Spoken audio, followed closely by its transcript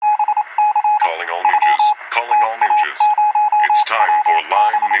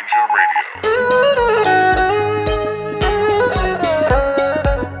Lyme Ninja Radio.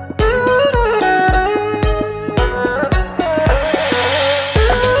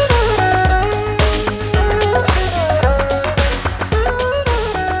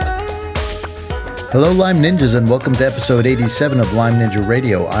 Hello, Lyme Ninjas, and welcome to episode 87 of Lyme Ninja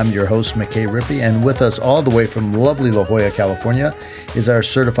Radio. I'm your host, McKay Rippey, and with us all the way from lovely La Jolla, California, is our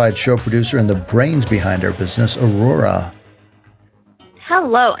certified show producer and the brains behind our business, Aurora.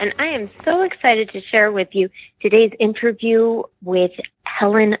 Hello, and I am so excited to share with you today's interview with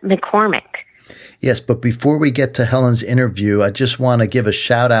Helen McCormick. Yes, but before we get to Helen's interview, I just want to give a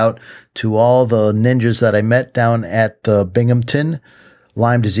shout out to all the ninjas that I met down at the Binghamton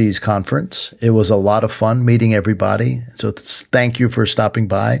Lyme Disease Conference. It was a lot of fun meeting everybody. So thank you for stopping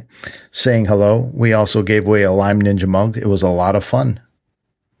by, saying hello. We also gave away a Lyme Ninja mug. It was a lot of fun.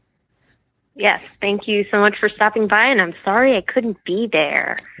 Yes, thank you so much for stopping by, and I'm sorry I couldn't be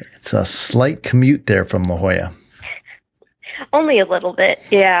there. It's a slight commute there from La Jolla. Only a little bit,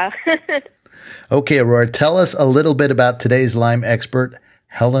 yeah. Okay, Aurora, tell us a little bit about today's Lyme expert,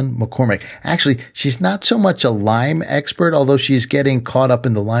 Helen McCormick. Actually, she's not so much a Lyme expert, although she's getting caught up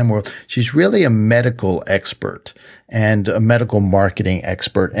in the Lyme world. She's really a medical expert and a medical marketing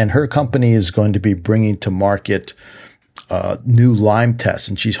expert. And her company is going to be bringing to market new Lyme tests.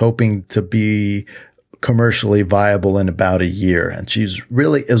 And she's hoping to be commercially viable in about a year. And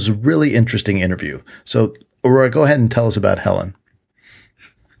it was a really interesting interview. So, Aurora, go ahead and tell us about Helen.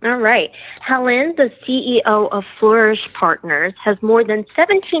 All right. Helen, the CEO of Flourish Partners, has more than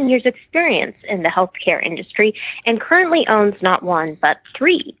 17 years' experience in the healthcare industry and currently owns not one, but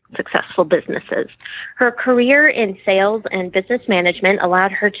 3 successful businesses. Her career in sales and business management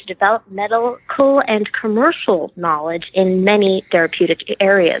allowed her to develop medical and commercial knowledge in many therapeutic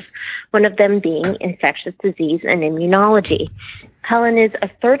areas, one of them being infectious disease and immunology. Helen is a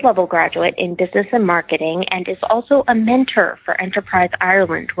third-level graduate in business and marketing and is also a mentor for Enterprise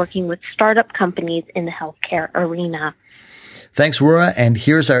Ireland, working with startup companies in the healthcare arena. Thanks, Aurora. And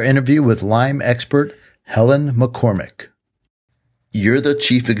here's our interview with Lyme expert Helen McCormick. You're the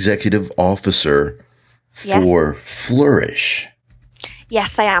Chief Executive Officer for Flourish.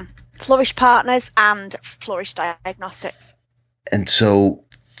 Yes, I am. Flourish Partners and Flourish Diagnostics. And so,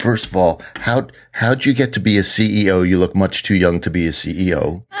 first of all, how'd you get to be a CEO? You look much too young to be a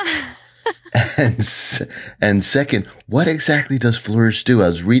CEO. And second, what exactly does Flourish do? I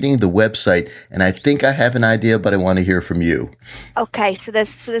was reading the website, and I think I have an idea, but I want to hear from you. Okay, so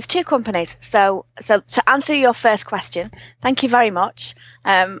there's 2 companies. So to answer your first question, thank you very much.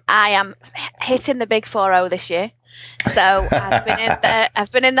 I am hitting the big 4-0 this year. So I've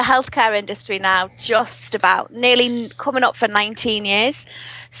been in the healthcare industry now just about nearly coming up for 19 years.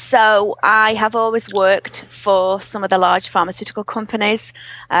 So I have always worked for some of the large pharmaceutical companies.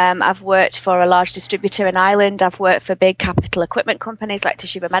 I've worked for a large distributor in Ireland. I've worked for big capital equipment companies like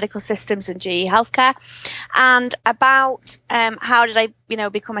Toshiba Medical Systems and GE Healthcare. And about how did I,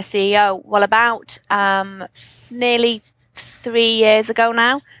 become a CEO? Well, about nearly 3 years ago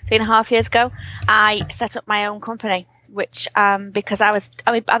now, 3.5 years ago, I set up my own company, which, because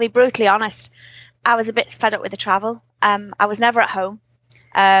I'll be brutally honest, I was a bit fed up with the travel. I was never at home.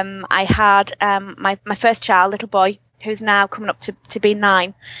 I had, my first child, little boy, who's now coming up to be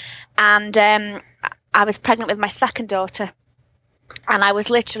 9. And, I was pregnant with my second daughter. And I was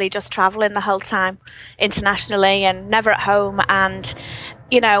literally just traveling the whole time internationally and never at home. And,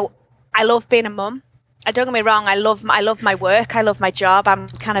 I love being a mum. Don't get me wrong, I love my work, I love my job, I'm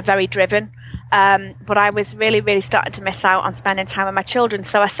kind of very driven, but I was really, really starting to miss out on spending time with my children.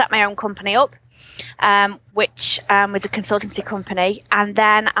 So I set my own company up, which was a consultancy company, and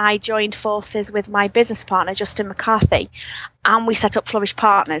then I joined forces with my business partner, Justin McCarthy, and we set up Flourish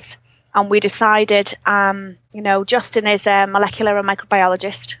Partners. And we decided, Justin is a molecular and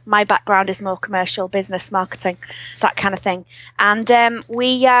microbiologist. My background is more commercial, business, marketing, that kind of thing. And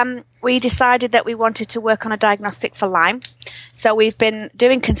we decided that we wanted to work on a diagnostic for Lyme. So we've been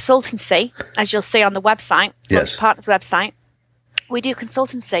doing consultancy, as you'll see on the website, Flourish Partners website. We do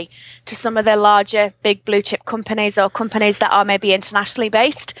consultancy to some of the larger, big blue chip companies or companies that are maybe internationally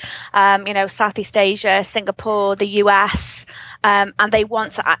based, Southeast Asia, Singapore, the US, and they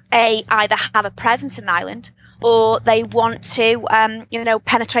want to either have a presence in Ireland or they want to,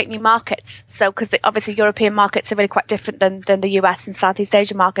 penetrate new markets. So, because obviously European markets are really quite different than the US and Southeast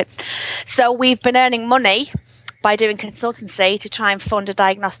Asia markets. So we've been earning money by doing consultancy to try and fund a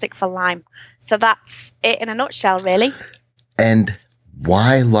diagnostic for Lyme. So that's it in a nutshell, really. And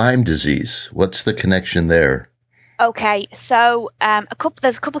why Lyme disease? What's the connection there? Okay, so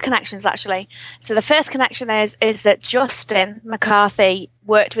there's a couple of connections actually. So the first connection is that Justin McCarthy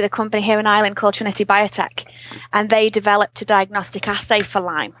worked with a company here in Ireland called Trinity Biotech, and they developed a diagnostic assay for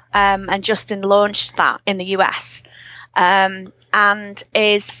Lyme. And Justin launched that in the US, and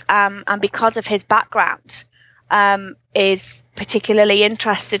because of his background, is particularly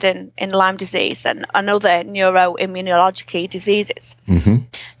interested in Lyme disease and other neuroimmunological diseases. Mm-hmm.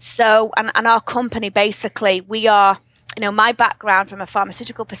 So, and our company, basically, we are, my background from a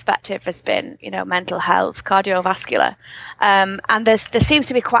pharmaceutical perspective has been, mental health, cardiovascular. And there seems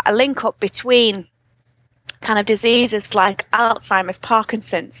to be quite a link up between kind of diseases like Alzheimer's,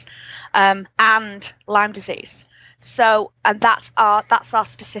 Parkinson's, and Lyme disease. So, and that's our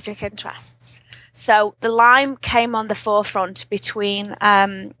specific interests. So the Lyme came on the forefront between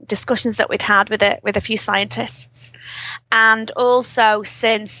discussions that we'd had with a few scientists, and also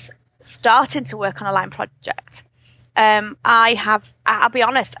since starting to work on a Lyme project, I'll be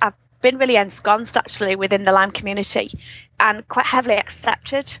honest, I've been really ensconced actually within the Lyme community and quite heavily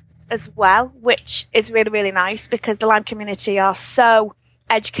accepted as well, which is really, really nice because the Lyme community are so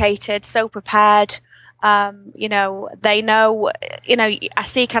educated, so prepared. They know, I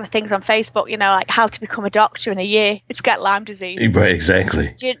see kind of things on Facebook, like how to become a doctor in a year to get Lyme disease. Right,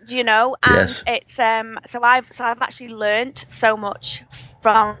 exactly. Do you know? And yes. It's, so I've actually learned so much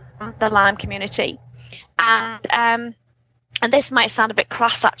from the Lyme community. And this might sound a bit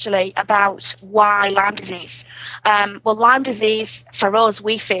crass actually about why Lyme disease. Well, Lyme disease for us,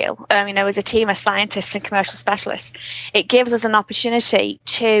 we feel, as a team of scientists and commercial specialists, it gives us an opportunity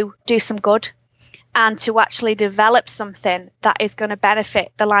to do some good and to actually develop something that is going to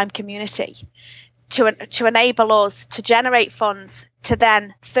benefit the Lyme community, to enable us to generate funds to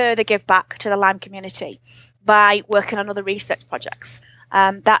then further give back to the Lyme community by working on other research projects.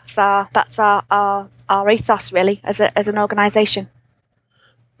 That's our ethos really as an organisation.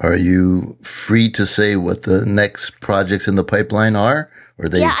 Are you free to say what the next projects in the pipeline are? Or are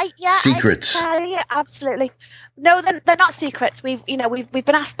they secrets? Absolutely. No, they're not secrets. We've been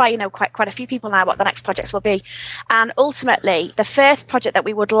asked by quite a few people now what the next projects will be, and ultimately the first project that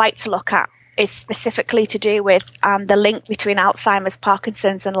we would like to look at is specifically to do with the link between Alzheimer's,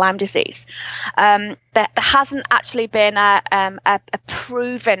 Parkinson's, and Lyme disease. There hasn't actually been a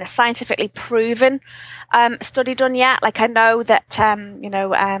scientifically proven study done yet. Like I know that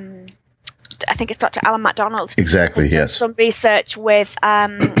I think it's Dr. Alan MacDonald. Exactly. Has done yes. some research with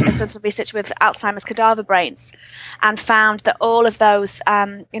has done some research with Alzheimer's cadaver brains, and found that all of those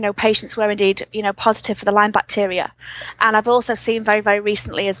patients were indeed positive for the Lyme bacteria. And I've also seen very, very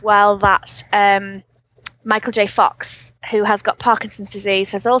recently as well that Michael J. Fox, who has got Parkinson's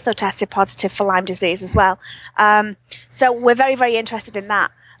disease, has also tested positive for Lyme disease as well. So we're very, very interested in that.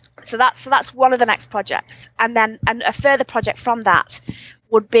 So that's one of the next projects, and then a further project from that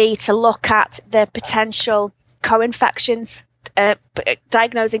would be to look at the potential co-infections,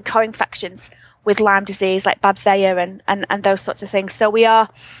 diagnosing co-infections with Lyme disease, like Babzea and those sorts of things. So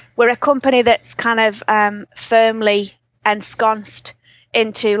we're a company that's kind of firmly ensconced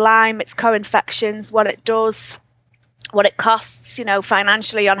into Lyme, its co-infections, what it does, what it costs,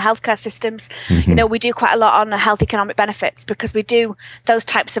 financially on healthcare systems. Mm-hmm. We do quite a lot on the health economic benefits because we do those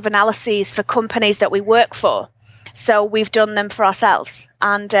types of analyses for companies that we work for. So we've done them for ourselves,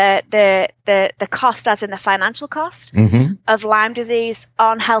 and the cost, as in the financial cost mm-hmm. of Lyme disease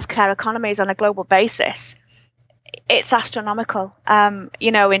on healthcare economies on a global basis, it's astronomical.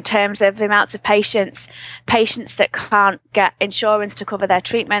 In terms of the amounts of patients that can't get insurance to cover their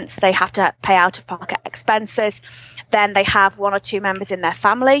treatments, they have to pay out of pocket expenses. Then they have one or two members in their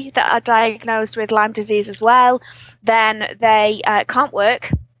family that are diagnosed with Lyme disease as well. Then they can't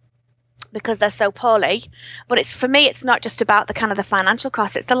work because they're so poorly. But for me, it's not just about the kind of the financial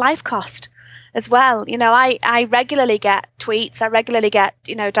cost, it's the life cost as well. I regularly get tweets, I regularly get,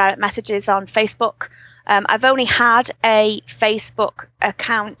 direct messages on Facebook. I've only had a Facebook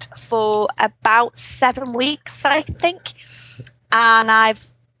account for about 7 weeks, I think. And I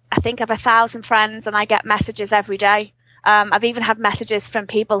think I've 1,000 friends, and I get messages every day. I've even had messages from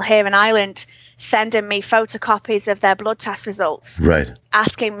people here in Ireland sending me photocopies of their blood test results, right?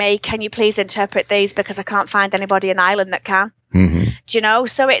 Asking me, can you please interpret these because I can't find anybody in Ireland that can. Mm-hmm. Do you know?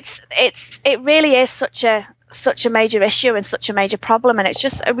 So it really is such a major issue and such a major problem, and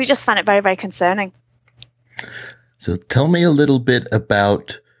we just find it very, very concerning. So tell me a little bit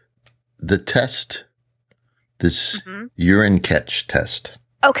about the test, this Mm-hmm. urine catch test.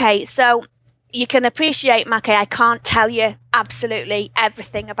 Okay, so you can appreciate, Mackay, I can't tell you absolutely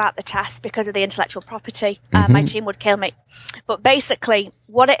everything about the test because of the intellectual property. Mm-hmm. My team would kill me. But basically,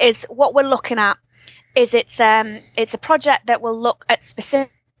 what we're looking at is it's a project that will look at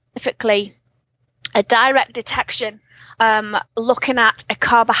specifically a direct detection, looking at a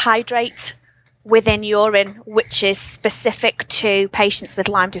carbohydrate within urine, which is specific to patients with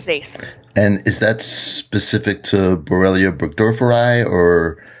Lyme disease. And is that specific to Borrelia burgdorferi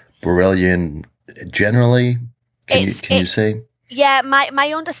or Borrelia generally? Can you say? Yeah,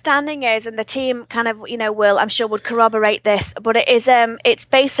 my understanding is, and the team kind of, I'm sure would corroborate this, but it is, it's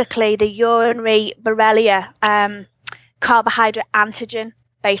basically the urinary Borrelia, carbohydrate antigen,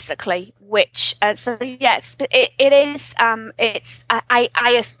 basically, which, it is, I'm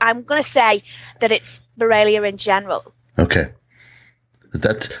going to say that it's Borrelia in general. Okay.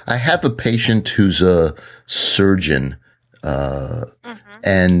 I have a patient who's a surgeon,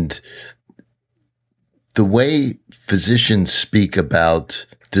 and the way physicians speak about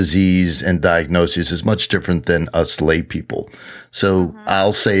disease and diagnosis is much different than us lay people. So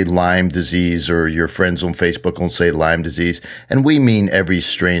I'll say Lyme disease, or your friends on Facebook will say Lyme disease. And we mean every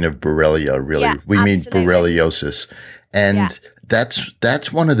strain of Borrelia, really. Yeah, we mean absolutely. Borreliosis. And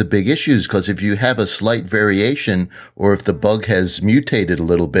that's one of the big issues, because if you have a slight variation, or if the bug has mutated a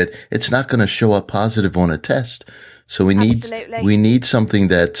little bit, it's not going to show up positive on a test. So we need something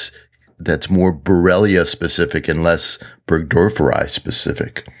that's more Borrelia specific and less Burgdorferi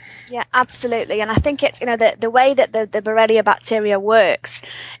specific. Yeah, absolutely. And I think it's, the way that the Borrelia bacteria works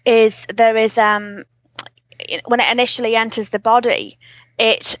is there is, when it initially enters the body,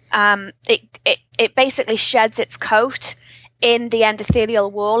 it basically sheds its coat in the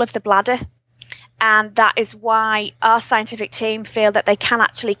endothelial wall of the bladder. And that is why our scientific team feel that they can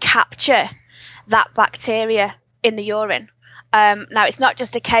actually capture that bacteria in the urine. Now, it's not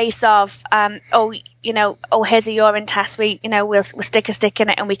just a case of, here's a urine test. We'll stick a stick in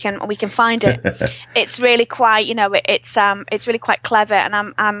it and we can find it. It's really quite, it's really quite clever. And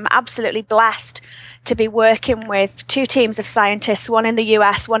I'm absolutely blessed to be working with two teams of scientists, one in the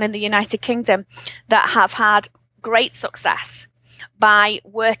US, one in the United Kingdom, that have had great success by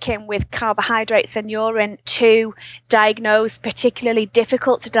working with carbohydrates in urine to diagnose particularly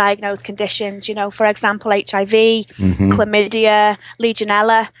difficult to diagnose conditions, for example, HIV, chlamydia,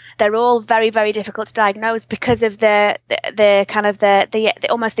 Legionella. They're all very, very difficult to diagnose because of the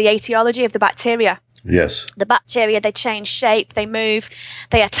almost the etiology of the bacteria. Yes. The bacteria, they change shape, they move,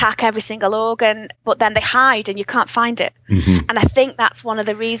 they attack every single organ, but then they hide and you can't find it. And I think that's one of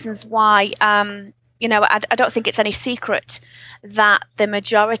the reasons why, I don't think it's any secret that the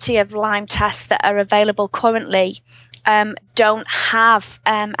majority of Lyme tests that are available currently don't have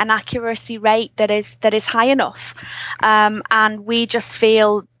an accuracy rate that is high enough. And we just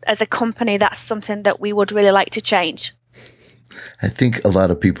feel as a company that's something that we would really like to change. I think a lot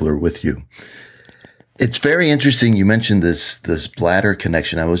of people are with you. It's very interesting. You mentioned this bladder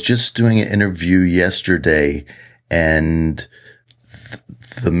connection. I was just doing an interview yesterday, and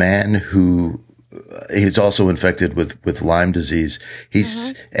the man who he's also infected with Lyme disease.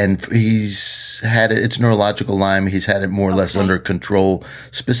 He's had it. It's neurological Lyme. He's had it more or less under control,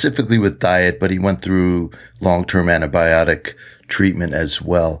 specifically with diet, but he went through long-term antibiotic treatment as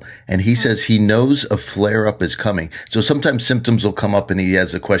well. And he says he knows a flare-up is coming. So sometimes symptoms will come up and he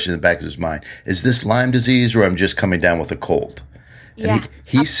has a question in the back of his mind. Is this Lyme disease, or I'm just coming down with a cold? Yeah, and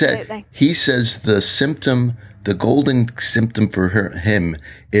he says the golden symptom for him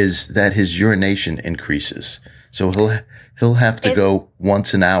is that his urination increases. So he'll have to go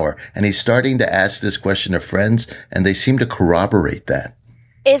once an hour. And he's starting to ask this question of friends, and they seem to corroborate that.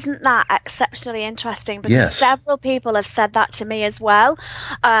 Isn't that exceptionally interesting? Because several people have said that to me as well.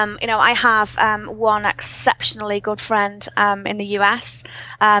 I have one exceptionally good friend in the US.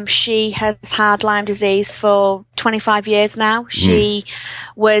 She has had Lyme disease for 25 years now. She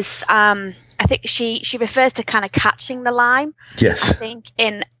was, I think she refers to kind of catching the Lyme. Yes. I think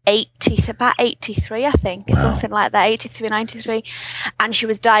in about 83, I think, something like that, 83, 93. And she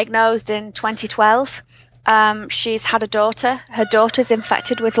was diagnosed in 2012. She's had a daughter. Her daughter's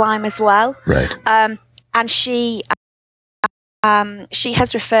infected with Lyme as well. Right. And she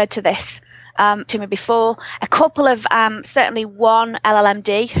has referred to this to me before. A couple of, certainly one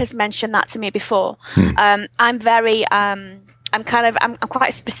LLMD has mentioned that to me before. I'm very, I'm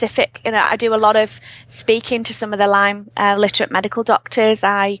quite specific. I do a lot of speaking to some of the Lyme literate medical doctors.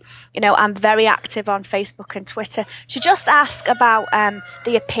 I'm very active on Facebook and Twitter to just ask about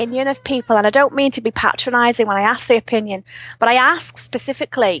the opinion of people. And I don't mean to be patronizing when I ask the opinion, but I ask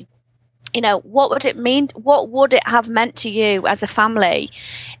specifically, what would it mean? What would it have meant to you as a family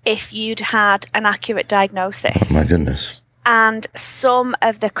if you'd had an accurate diagnosis? My goodness. And some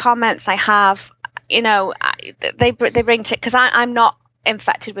of the comments I have, they bring to, because I'm not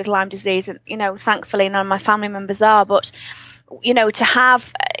infected with Lyme disease, and thankfully none of my family members are. But to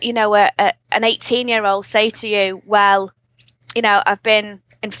have an 18-year-old say to you, well, I've been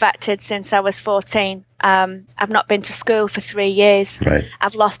infected since I was 14. I've not been to school for 3 years. Right.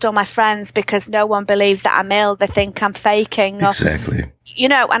 I've lost all my friends because no one believes that I'm ill. They think I'm faking. Exactly.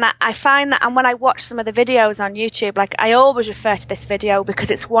 And I find that, and when I watch some of the videos on YouTube, like I always refer to this video because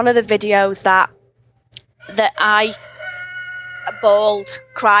it's one of the videos that I bawled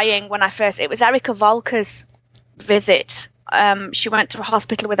crying when it was Erica Volker's visit. She went to a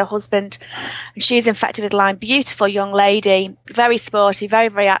hospital with her husband, and she's infected with Lyme. Beautiful young lady, very sporty, very,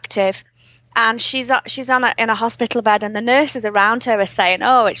 very active. And she's in a hospital bed, and the nurses around her are saying,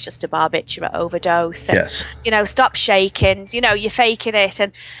 "Oh, it's just a barbiturate overdose. And, Yes. Stop shaking. You're faking it."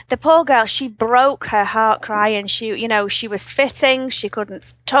 And the poor girl, she broke her heart crying. She was fitting. She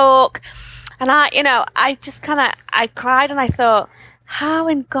couldn't talk. And I just I cried, and I thought, how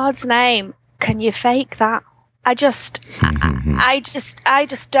in God's name can you fake that? I just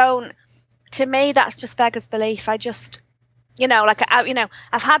don't. To me, that's just beggars belief. I've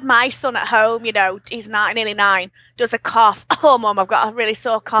had my son at home. He's nearly 9. Does a cough. Oh, Mum, I've got a really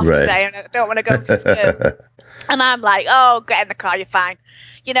sore cough today, and I don't want to go to school. And I'm like, oh, get in the car, you're fine.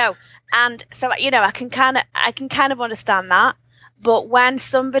 And so I can kind of understand that. But when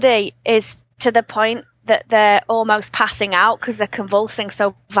somebody is to the point that they're almost passing out because they're convulsing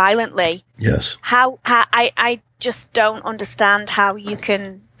so violently. Yes. How I just don't understand how you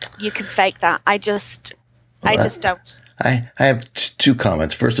can fake that. I just don't. I have two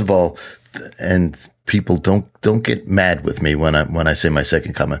comments. First of all, and people don't get mad with me when I say my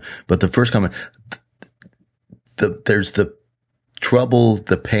second comment, but the first comment, there's the trouble,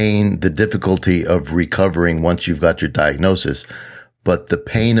 the pain, the difficulty of recovering once you've got your diagnosis. But the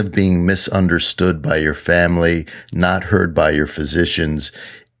pain of being misunderstood by your family, not heard by your physicians,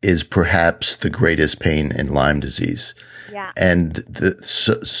 is perhaps the greatest pain in Lyme disease. Yeah. And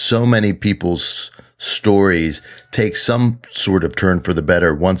so many people's stories take some sort of turn for the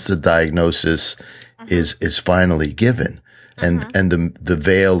better once the diagnosis is finally given, and the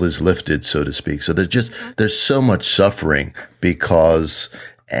veil is lifted, so to speak. So there's so much suffering because,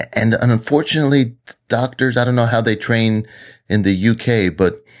 and unfortunately, doctors, I don't know how they train in the UK,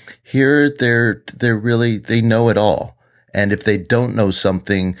 but here they know it all. And if they don't know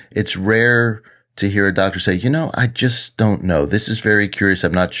something, it's rare to hear a doctor say, I just don't know. This is very curious.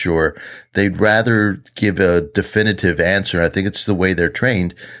 I'm not sure. They'd rather give a definitive answer. I think it's the way they're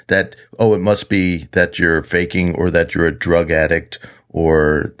trained that, it must be that you're faking, or that you're a drug addict,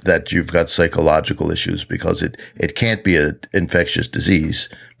 or that you've got psychological issues, because it can't be an infectious disease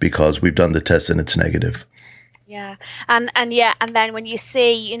because we've done the test and it's negative. Yeah. And then when you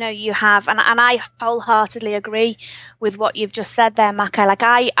see, you have, and I wholeheartedly agree with what you've just said there, Maka. Like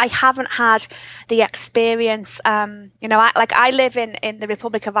I haven't had the experience, I live in the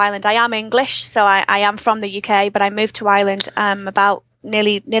Republic of Ireland. I am English, so I am from the UK, but I moved to Ireland, about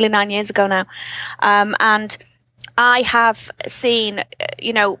nearly 9 years ago now. And I have seen,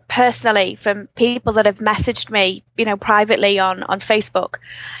 personally from people that have messaged me, privately on Facebook,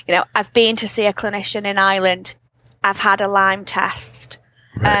 I've been to see a clinician in Ireland. I've had a Lyme test.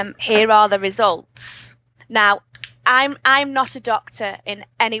 Right. Here are the results. Now, I'm not a doctor in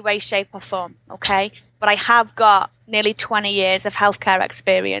any way, shape or form. Okay. But I have got nearly 20 years of healthcare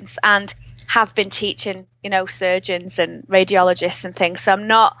experience and have been teaching, surgeons and radiologists and things. So I'm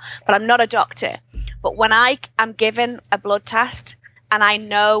not a doctor. But when I am given a blood test and I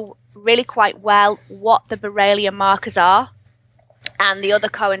know really quite well what the Borrelia markers are and the other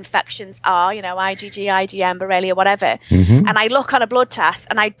co-infections are, IgG, IgM, Borrelia, whatever, and I look on a blood test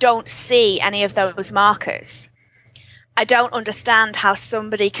and I don't see any of those markers, I don't understand how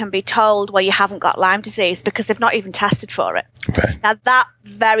somebody can be told, well, you haven't got Lyme disease, because they've not even tested for it. Okay. Now, that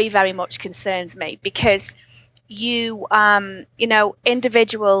very, very much concerns me, because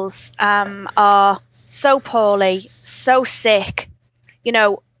individuals are so poorly, so sick,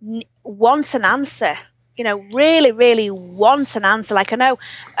 want an answer, really, really want an answer. Like I know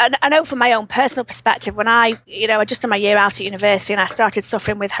from my own personal perspective, when I just done my year out at university and I started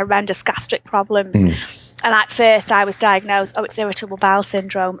suffering with horrendous gastric problems. And at first I was diagnosed, it's irritable bowel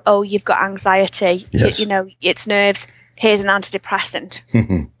syndrome. Oh, you've got anxiety. Yes. It's nerves. Here's an antidepressant.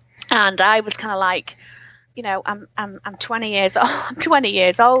 And I was kind of like, I'm 20 years old. I'm 20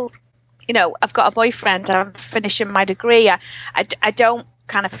 years old. I've got a boyfriend. I'm finishing my degree. I don't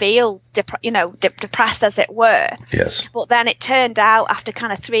kind of feel, depressed, as it were. Yes. But then it turned out, after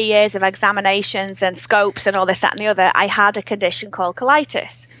kind of 3 years of examinations and scopes and all this, that, and the other, I had a condition called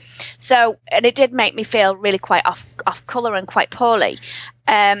colitis. So, and it did make me feel really quite off colour and quite poorly.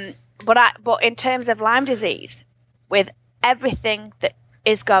 But in terms of Lyme disease, with everything that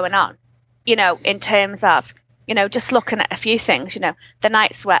is going on, in terms of, just looking at a few things, the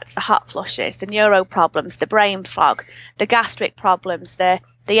night sweats, the hot flushes, the neuro problems, the brain fog, the gastric problems, the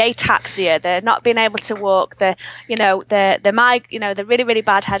ataxia, the not being able to walk, the really, really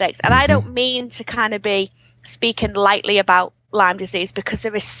bad headaches. And I don't mean to kind of be speaking lightly about Lyme disease, because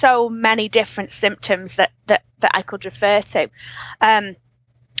there is so many different symptoms that I could refer to.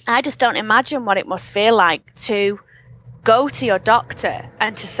 I just don't imagine what it must feel like to go to your doctor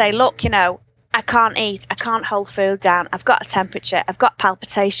and to say, look, I can't eat, I can't hold food down, I've got a temperature, I've got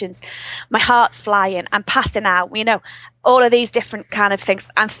palpitations, my heart's flying, I'm passing out, all of these different kind of things.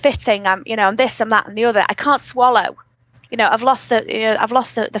 I'm fitting, I'm this, I'm that, and the other. I can't swallow. I've lost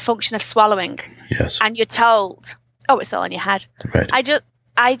the function of swallowing. Yes. And you're told, oh, it's all in your head. Right. I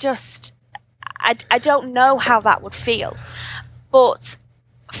don't know how that would feel. But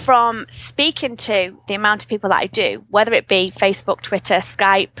from speaking to the amount of people that I do, whether it be Facebook, Twitter,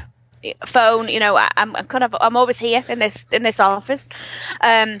 Skype, phone, I'm always here in this office,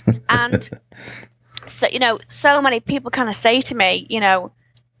 and so so many people kind of say to me,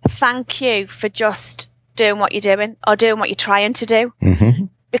 thank you for just doing what you're doing, or doing what you're trying to do,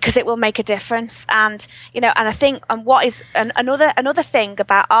 because it will make a difference. And and I think, and what is another thing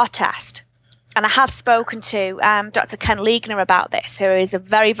about our test. And I have spoken to Dr. Ken Liegner about this, who is a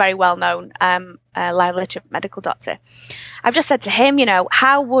very, very well-known Lyme literature medical doctor. I've just said to him,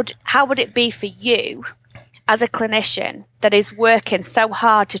 how would it be for you as a clinician that is working so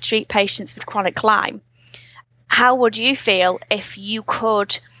hard to treat patients with chronic Lyme? How would you feel if you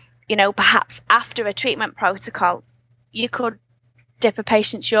could, perhaps after a treatment protocol, you could dip a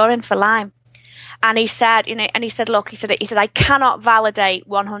patient's urine for Lyme? And he said, look, he said, I cannot validate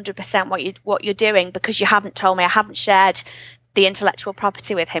 100% what you're doing, because you haven't told me. I haven't shared the intellectual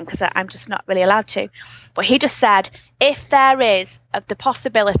property with him, because I'm just not really allowed to. But he just said, if there is the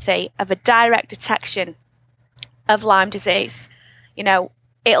possibility of a direct detection of Lyme disease,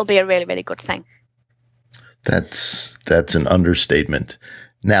 it'll be a really, really good thing. That's an understatement.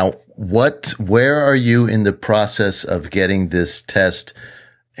 Now, where are you in the process of getting this test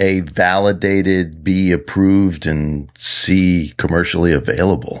A, validated, B, approved, and C, commercially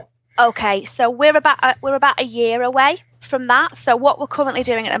available? Okay, so we're about a year away from that. So what we're currently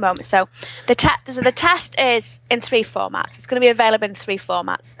doing at the moment, so the test is in 3 formats. It's going to be available in 3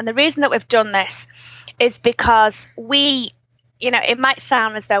 formats. And the reason that we've done this is because it might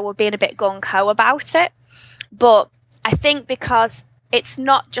sound as though we're being a bit gung-ho about it, but I think because it's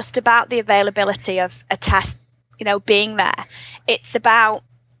not just about the availability of a test, being there. It's about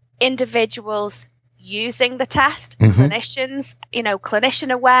individuals using the test, clinicians,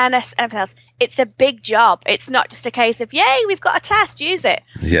 clinician awareness, everything else. It's a big job. It's not just a case of, yay, we've got a test, use it.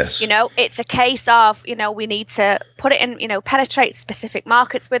 Yes. It's a case of, we need to put it in, penetrate specific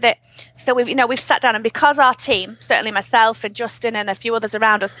markets with it. So we've sat down, and because our team, certainly myself and Justin and a few others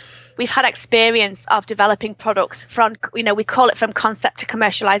around us, we've had experience of developing products from, we call it from concept to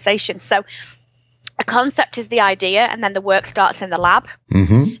commercialization. So a concept is the idea, and then the work starts in the lab.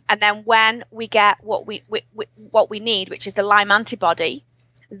 And then when we get what we need, which is the Lyme antibody,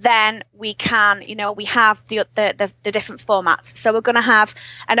 then we can, we have the different formats. So we're going to have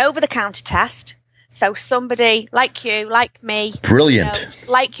an over-the-counter test. So somebody like you, like me, brilliant,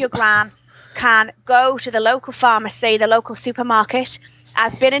 like your gran, can go to the local pharmacy, the local supermarket.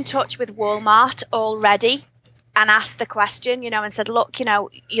 I've been in touch with Walmart already and asked the question, and said, look,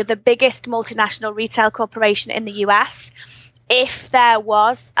 you're the biggest multinational retail corporation in the US. If there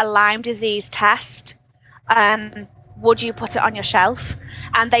was a Lyme disease test, would you put it on your shelf?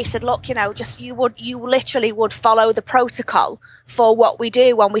 And they said, look, you literally would follow the protocol for what we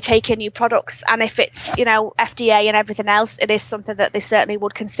do when we take in new products. And if it's, FDA and everything else, it is something that they certainly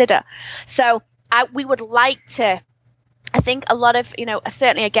would consider. So we would like to, I think a lot of,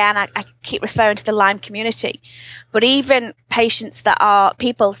 certainly again, I keep referring to the Lyme community, but even that are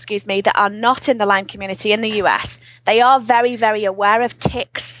not in the Lyme community in the US, they are very, very aware of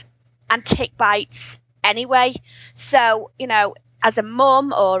ticks and tick bites anyway. So, as a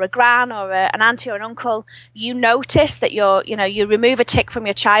mum or a gran or an auntie or an uncle, you notice that you remove a tick from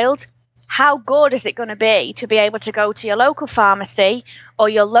your child. How good is it going to be able to go to your local pharmacy or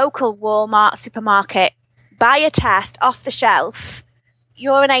your local Walmart supermarket, buy a test off the shelf,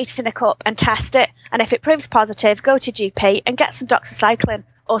 urinate in a cup and test it. And if it proves positive, go to GP and get some doxycycline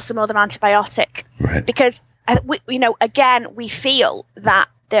or some other antibiotic. Right. Because, again, we feel that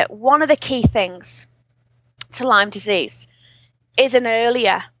one of the key things to Lyme disease is an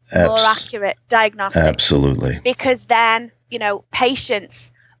earlier, more accurate diagnostic. Absolutely. Because then,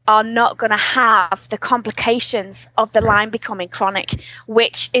 patients are not going to have the complications of the Lyme becoming chronic,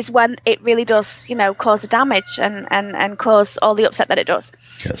 which is when it really does, cause the damage and cause all the upset that it does.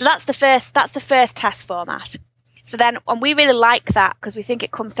 Yes. So that's the first test format. So then, and we really like that because we think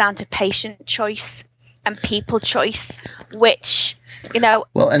it comes down to patient choice and people choice, which,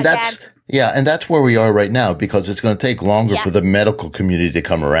 well, and and that's where we are right now, because it's going to take longer for the medical community to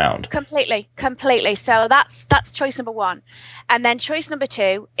come around. Completely. So that's choice number one. And then choice number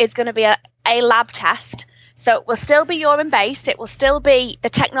two is going to be a lab test. So it will still be urine based. It will still be, the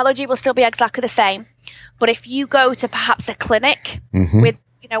technology will still be exactly the same. But if you go to perhaps a clinic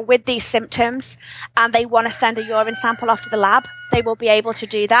with these symptoms and they want to send a urine sample off to the lab, they will be able to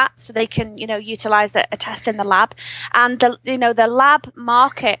do that. So they can, utilize a test in the lab. And the lab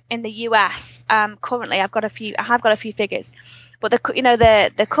market in the US, currently I have got a few figures, but the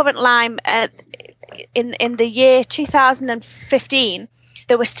current Lyme, in the year 2015,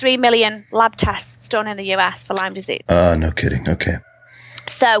 there was 3 million lab tests done in the US for Lyme disease. No kidding. Okay.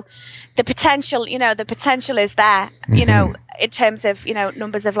 So the potential is there, in terms of,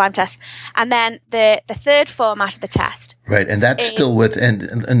 numbers of Lyme tests. And then the third format of the test. Right. And that's still with, and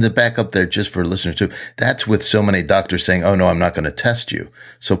the back up there just for listeners too, that's with so many doctors saying, oh no, I'm not going to test you.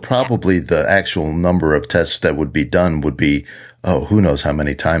 So probably the actual number of tests that would be done would be, who knows how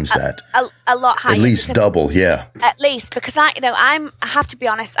many times that. A lot higher. At least double. Yeah. At least, because I have to be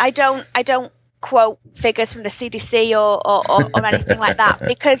honest, I don't quote figures from the CDC or anything like that,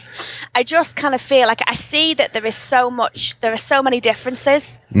 because I just kind of feel like I see that there are so many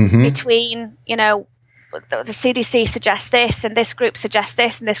differences between, the CDC suggests this and this group suggests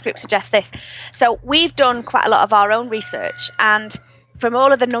this and this group suggests this. So we've done quite a lot of our own research, and from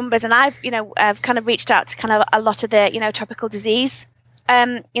all of the numbers, and I've kind of reached out to kind of a lot of the, tropical disease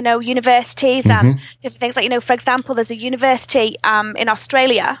universities and different things. Like, for example, there's a university in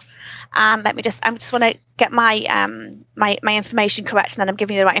Australia. I just want to get my my information correct, and then I'm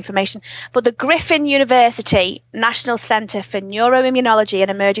giving you the right information. But the Griffin University National Centre for Neuroimmunology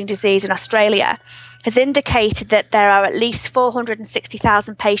and Emerging Disease in Australia has indicated that there are at least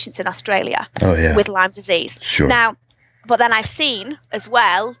 460,000 patients in Australia with Lyme disease. Sure. Now, but then I've seen as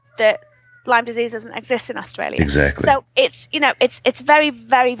well that Lyme disease doesn't exist in Australia. Exactly. So it's very,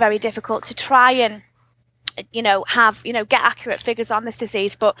 very, very difficult to try and have get accurate figures on this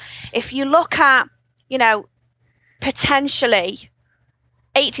disease. But if you look at potentially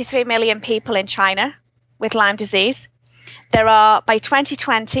 83 million people in China with Lyme disease, there are, by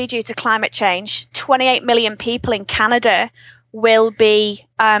 2020, due to climate change, 28 million people in Canada will be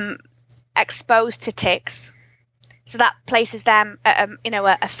exposed to ticks. So that places them at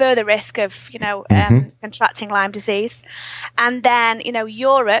a further risk of contracting Lyme disease. And then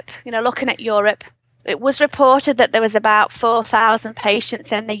Europe, looking at Europe, it was reported that there was about 4,000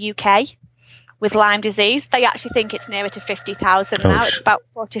 patients in the UK with Lyme disease. They actually think it's nearer to 50,000 now. It's about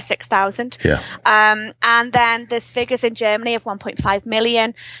 46,000. Yeah. And then there's figures in Germany of 1.5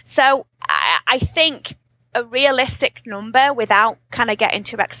 million. So I think a realistic number, without kind of getting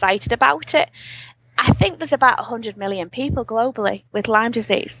too excited about it, I think there's about 100 million people globally with Lyme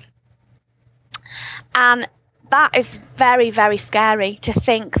disease. And that is very, very scary to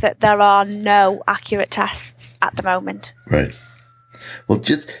think that there are no accurate tests at the moment. Right. Well,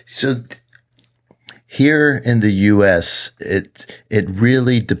 here in the U.S., it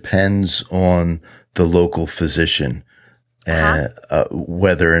really depends on the local physician,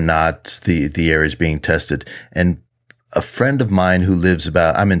 whether or not the area is being tested. And a friend of mine who lives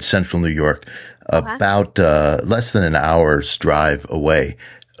I'm in central New York, about less than an hour's drive away,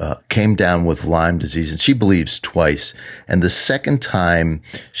 came down with Lyme disease, and she believes twice. And the second time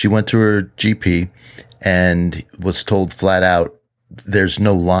she went to her GP and was told flat out, there's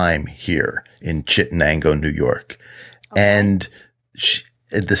no Lyme here in Chittenango, New York. Okay. And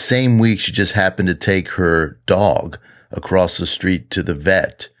the same week, she just happened to take her dog across the street to the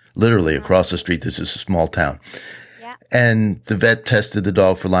vet, literally across the street. This is a small town. And the vet tested the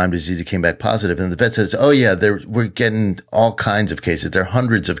dog for Lyme disease. It came back positive. And the vet says, oh yeah, we're getting all kinds of cases. There are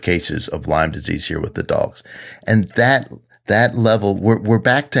hundreds of cases of Lyme disease here with the dogs. And that level, we're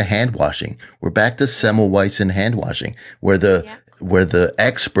back to hand washing. We're back to Semmelweis and hand washing, where where the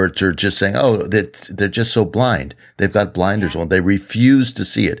experts are just saying, oh, they're just so blind. They've got blinders on. They refuse to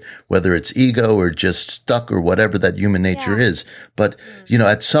see it, whether it's ego or just stuck or whatever that human nature is. But,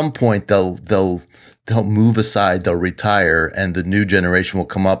 at some point they'll move aside, they'll retire, and the new generation will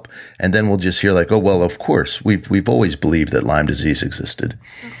come up, and then we'll just hear like, oh, well, of course, we've always believed that Lyme disease existed.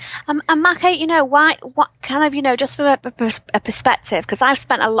 And Mac, why? What kind of, just from a perspective? Because I've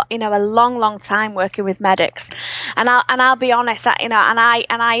spent a long time working with medics, and I'll be honest, and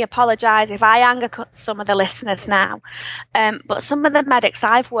I apologise if I anger some of the listeners now, but some of the medics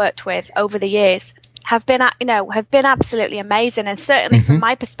I've worked with over the years have been absolutely amazing, and certainly from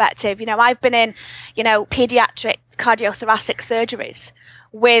my perspective, I've been in, pediatric cardiothoracic surgeries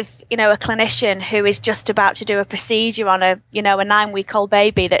with, a clinician who is just about to do a procedure on a 9-week-old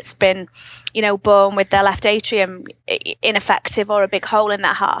baby that's been, born with their left atrium ineffective or a big hole in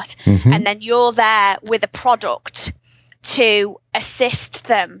their heart. And then you're there with a product to assist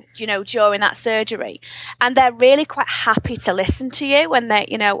them, during that surgery. And they're really quite happy to listen to you. And they,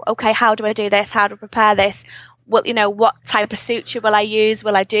 okay, how do I do this? How do I prepare this? Well, what type of suture will I use?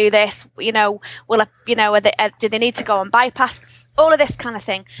 Will I do this? Will I, do they need to go on bypass? All of this kind of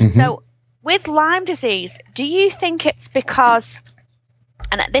thing. So with Lyme disease, do you think it's because,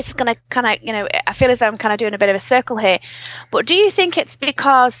 and this is going to kind of, I feel as though I'm kind of doing a bit of a circle here, but do you think it's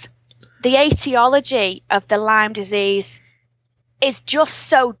because the etiology of the Lyme disease is just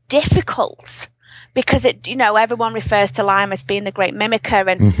so difficult? Because everyone refers to Lyme as being the great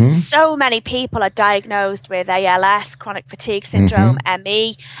mimicker, and so many people are diagnosed with ALS, chronic fatigue syndrome,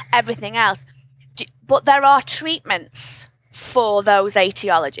 ME, everything else. But there are treatments for those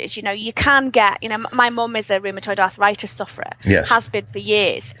etiologies. You can get, my mum is a rheumatoid arthritis sufferer, has been for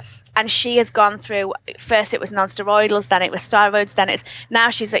years. And she has gone through, first it was non-steroidals, then it was steroids, now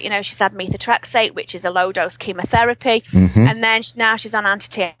she's had methotrexate, which is a low-dose chemotherapy, and then now she's on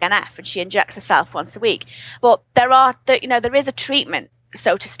anti-TNF, and she injects herself once a week. But there is a treatment,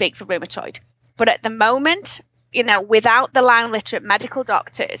 so to speak, for rheumatoid. But at the moment, without the Lyme literate medical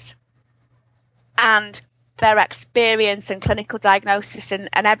doctors and their experience and clinical diagnosis and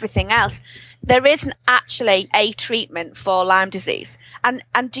everything else, there isn't actually a treatment for Lyme disease. And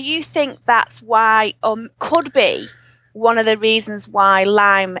do you think that's why, could be one of the reasons why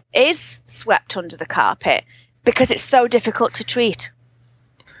Lyme is swept under the carpet? Because it's so difficult to treat.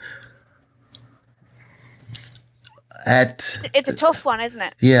 It's a tough one, isn't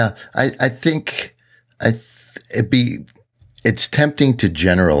it? Yeah, I think it's tempting to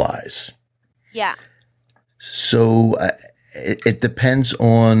generalize. Yeah. So it depends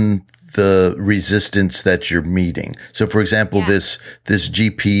on the resistance that you're meeting. So, for example, this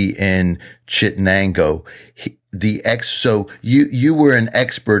GP in Chittenango, so you were an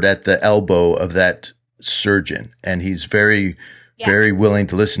expert at the elbow of that surgeon, and he's very willing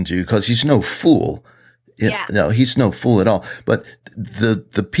to listen to you because he's no fool. No, he's no fool at all. But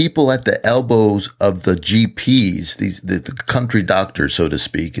the people at the elbows of the GPs, the country doctors, so to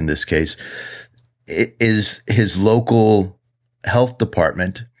speak, in this case, is his local health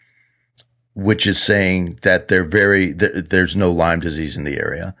department, which is saying that there's no Lyme disease in the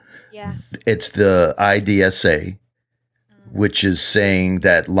area. Yeah. It's the IDSA, which is saying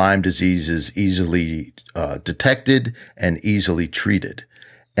that Lyme disease is easily detected and easily treated.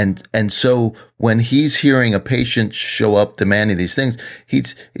 And so when he's hearing a patient show up demanding these things,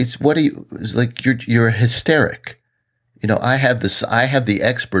 you're a hysteric. I have the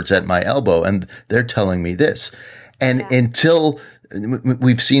experts at my elbow and they're telling me this. And until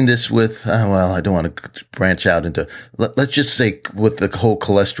we've seen this with, I don't want to branch out into, let's just say with the whole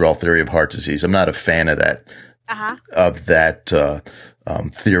cholesterol theory of heart disease. I'm not a fan of that,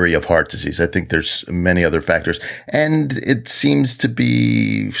 theory of heart disease. I think there's many other factors, and it seems to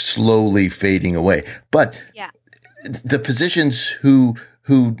be slowly fading away. But the physicians who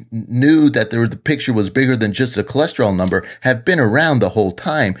knew that the picture was bigger than just a cholesterol number have been around the whole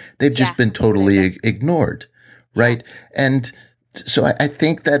time. They've just been totally ignored. Right. And so I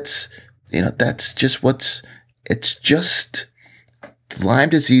think that's just it's just Lyme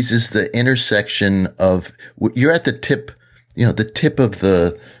disease is the intersection of, you're at the tip, the tip of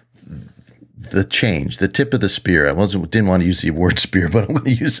the change, the tip of the spear. I didn't want to use the word spear, but I'm going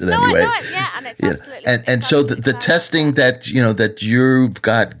to use it anyway. And it's absolutely. And so the testing that you've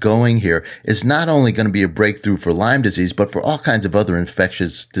got going here is not only going to be a breakthrough for Lyme disease, but for all kinds of other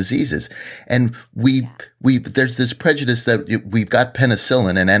infectious diseases. And there's this prejudice that we've got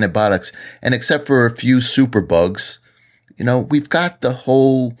penicillin and antibiotics, and except for a few superbugs, we've got the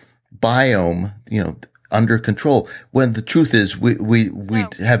whole biome, under control. When the truth is, we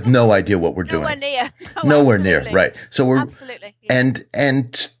have no idea what we're doing. Nowhere near. Nowhere near. Right. So we're absolutely. Yeah.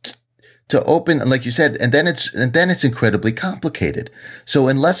 and to open, like you said, and then it's incredibly complicated. So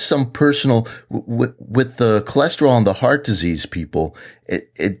unless some personal, with the cholesterol and the heart disease people,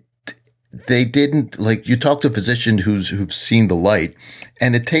 they didn't, like, you talk to a physician who've seen the light,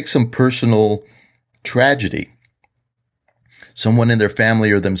 and it takes some personal tragedy, someone in their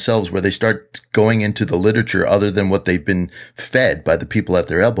family or themselves, where they start going into the literature other than what they've been fed by the people at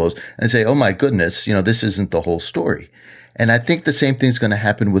their elbows, and say, oh my goodness, this isn't the whole story. And I think the same thing's going to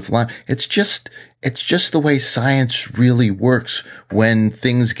happen with Lyme. It's just the way science really works when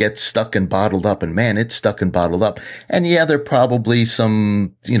things get stuck and bottled up. And man, it's stuck and bottled up. And yeah, there are probably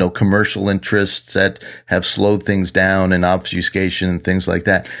some, commercial interests that have slowed things down and obfuscation and things like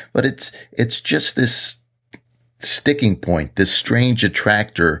that. But it's just this sticking point, this strange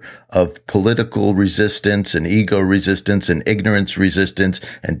attractor of political resistance and ego resistance and ignorance resistance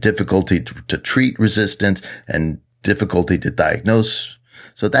and difficulty to treat resistance and difficulty to diagnose.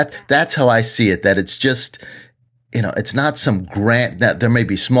 So that's how I see it, that it's just, it's not some grand, that there may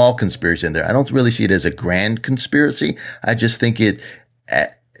be small conspiracy in there. I don't really see it as a grand conspiracy. I just think it's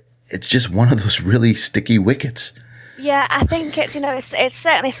just one of those really sticky wickets. Yeah, I think it's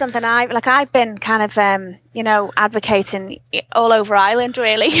certainly something I've been kind of advocating all over Ireland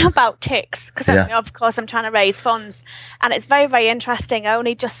really about ticks, because of course I'm trying to raise funds, and it's very, very interesting.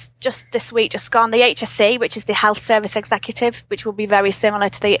 Only just this week, just gone, the HSE, which is the Health Service Executive, which will be very similar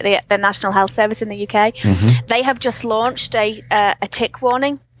to the National Health Service in the UK. Mm-hmm. They have just launched a tick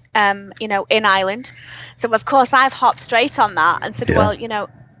warning, in Ireland. So of course I've hopped straight on that and said, well,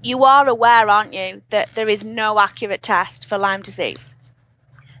 you are aware, aren't you, that there is no accurate test for Lyme disease?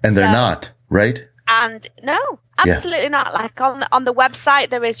 And they're not, right? And no, absolutely not. Like on the website,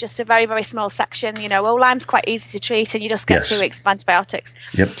 there is just a very, very small section. Lyme's quite easy to treat, and you just get 2 weeks of antibiotics.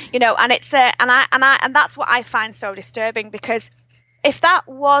 Yep. And it's and that's what I find so disturbing, because if that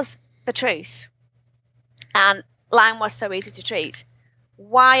was the truth, and Lyme was so easy to treat,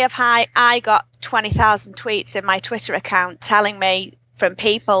 why have I got 20,000 tweets in my Twitter account telling me from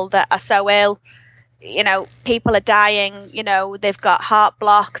people that are so ill, people are dying, they've got heart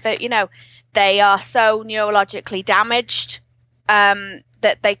block, that, they are so neurologically damaged,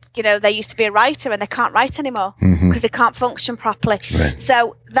 that they used to be a writer and they can't write anymore because they can't function properly. Right.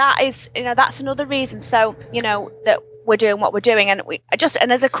 So that is, that's another reason. So, that we're doing what we're doing, and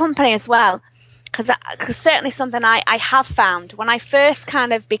and as a company as well, because certainly something I have found when I first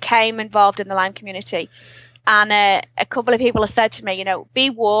kind of became involved in the Lyme community. And a couple of people have said to me, be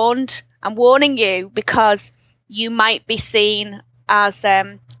warned. I'm warning you because you might be seen as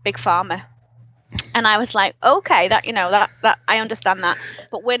big pharma. And I was like, okay, that I understand that,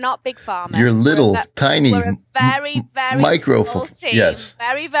 but we're not big pharma. You're little, tiny, we're a very, very micro small team. Yes,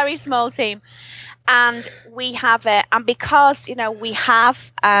 very, very small team, and we have it. And because we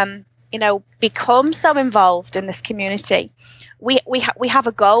have become so involved in this community, we have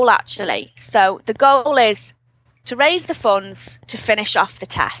a goal, actually. So the goal is to raise the funds to finish off the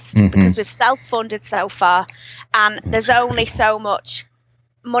test, because we've self-funded so far, and there's only so much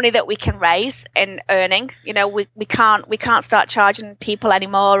money that we can raise in earning. We can't start charging people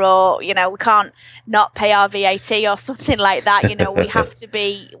anymore, or we can't not pay our VAT or something like that. We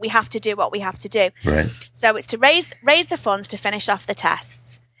have to do what we have to do. Right. So it's to raise the funds to finish off the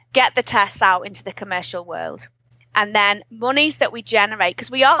tests, get the tests out into the commercial world. And then monies that we generate,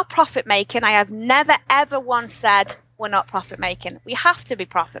 because we are profit making. I have never, ever once said we're not profit making. We have to be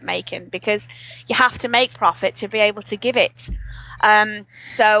profit making, because you have to make profit to be able to give it.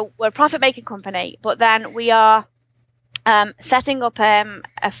 So we're a profit making company, but then we are setting up, I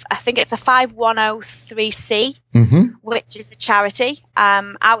think it's a 5103C, which is a charity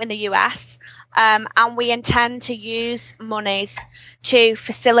out in the US. And we intend to use monies to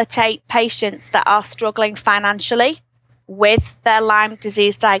facilitate patients that are struggling financially with their Lyme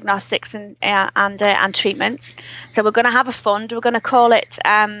disease diagnostics and treatments. So we're going to have a fund. We're going to call it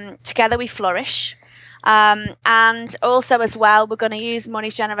Together We Flourish. And also as well, we're going to use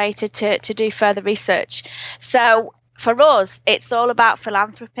monies generated to do further research. So for us, it's all about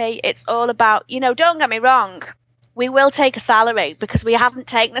philanthropy. It's all about, don't get me wrong, we will take a salary, because we haven't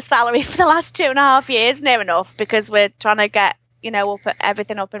taken a salary for the last 2.5 years near enough, because we're trying to get,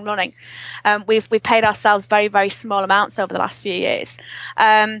 everything up and running. We've paid ourselves very, very small amounts over the last few years.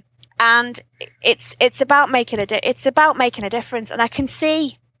 And it's about making a difference. And I can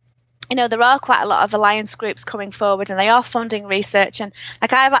see there are quite a lot of alliance groups coming forward, and they are funding research. And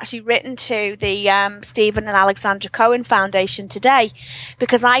like, I've actually written to the Stephen and Alexandra Cohen Foundation today,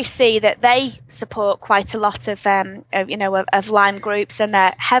 because I see that they support quite a lot of Lyme groups, and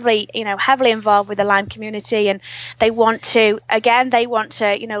they're heavily involved with the Lyme community, and they want to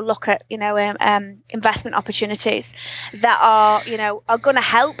look at investment opportunities that are going to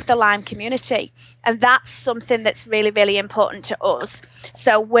help the Lyme community. And that's something that's really, really important to us.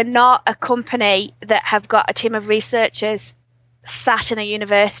 So we're not a company that have got a team of researchers sat in a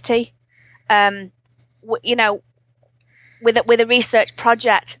university, with a research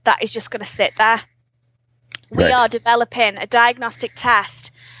project that is just going to sit there. Right. We are developing a diagnostic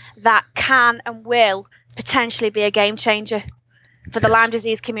test that can and will potentially be a game changer for the Lyme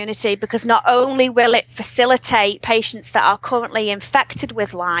disease community, because not only will it facilitate patients that are currently infected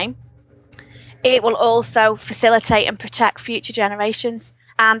with Lyme, it will also facilitate and protect future generations.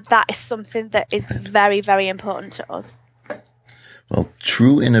 And that is something that is very, very important to us. Well,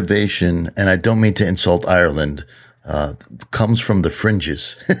 true innovation, and I don't mean to insult Ireland, comes from the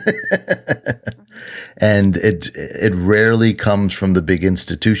fringes. And it rarely comes from the big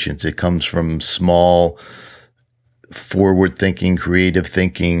institutions. It comes from small, forward-thinking, creative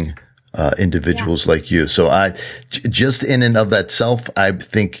thinking individuals like you. So just in and of that self, I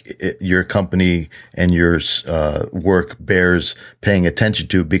think your company and your work bears paying attention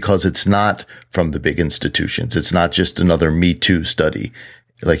to, because it's not from the big institutions. It's not just another Me Too study.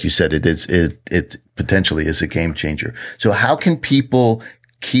 Like you said, it potentially is a game changer. So how can people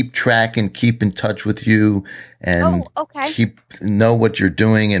keep track and keep in touch with you and know what you're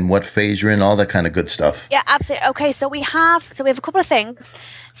doing and what phase you're in, all that kind of good stuff? Yeah, absolutely. Okay, so we have a couple of things.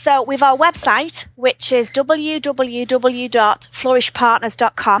 So we have our website, which is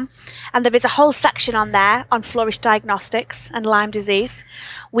www.flourishpartners.com, and there is a whole section on there on Flourish Diagnostics and Lyme disease.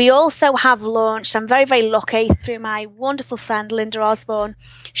 We also have launched, I'm very, very lucky, through my wonderful friend Linda Osborne.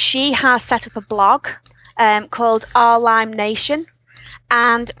 She has set up a blog called Our Lyme Nation.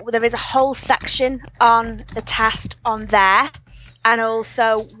 And there is a whole section on the test on there, and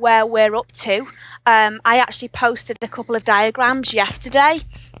also where we're up to. I actually posted a couple of diagrams yesterday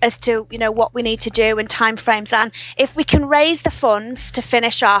as to, what we need to do and timeframes. And if we can raise the funds to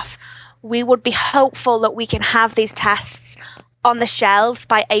finish off, we would be hopeful that we can have these tests on the shelves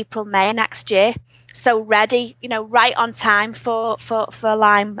by April, May next year. So ready, right on time for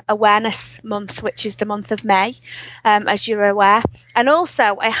Lyme Awareness Month, which is the month of May, as you're aware. And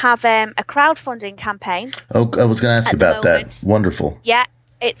also, I have a crowdfunding campaign. Oh, I was going to ask about that. Wonderful. Yeah,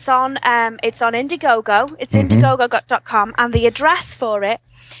 it's on Indiegogo. It's Indiegogo.com, and the address for it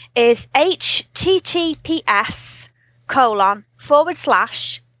is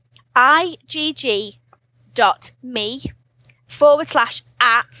https:/igg.me/@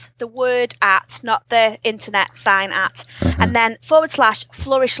 the word at, not the internet sign at, and then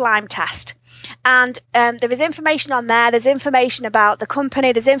 /Flourish Lyme Test. And there is information on there. There's information about the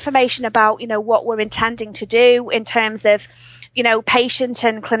company. There's information about, what we're intending to do in terms of, patient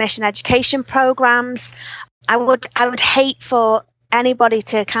and clinician education programs. I would hate for anybody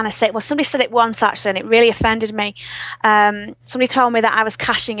to kind of say, well, somebody said it once actually, and it really offended me. Somebody told me that I was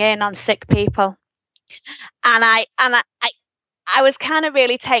cashing in on sick people. And I was kind of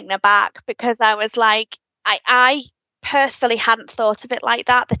really taken aback, because I was like, I personally hadn't thought of it like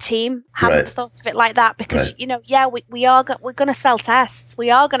that. The team hadn't thought of it like that, because, we're going to sell tests.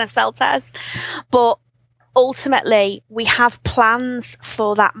 We are going to sell tests. But ultimately, we have plans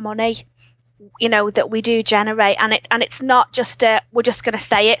for that money, that we do generate. And it's not just we're just going to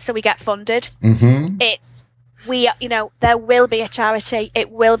say it so we get funded. Mm-hmm. It's, there will be a charity.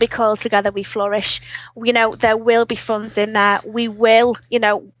 It will be called Together We Flourish. There will be funds in there. We will,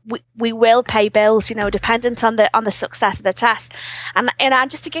 we will pay bills, dependent on the success of the test. And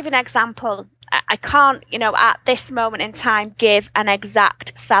just to give you an example, I can't, at this moment in time, give an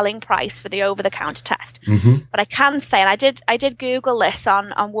exact selling price for the over-the-counter test. Mm-hmm. But I can say, and I did Google this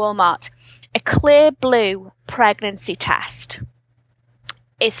on Walmart, a clear blue pregnancy test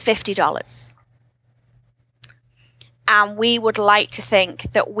is $50. And we would like to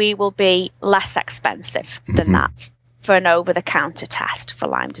think that we will be less expensive than that for an over-the-counter test for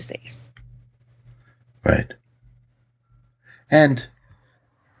Lyme disease. Right. And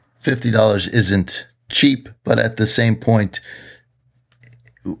 $50 isn't cheap, but at the same point,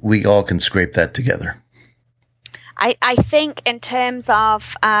 we all can scrape that together. I think in terms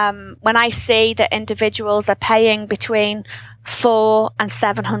of when I see that individuals are paying between $400 and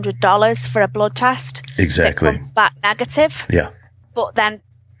 $700 for a blood test, exactly, that comes back negative. Yeah. But then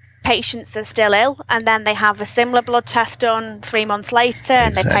patients are still ill, and then they have a similar blood test done 3 months later,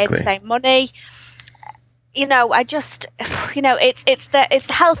 and they pay the same money. I just, it's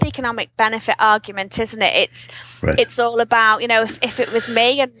the health economic benefit argument, isn't it? It's all about, if it was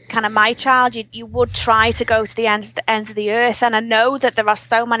me and kind of my child, you would try to go to the ends of the earth. And I know that there are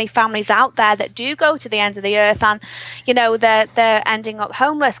so many families out there that do go to the ends of the earth, and, they're ending up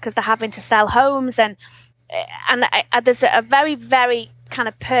homeless because they're having to sell homes. And there's a very, very kind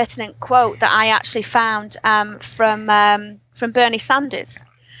of pertinent quote that I actually found from Bernie Sanders.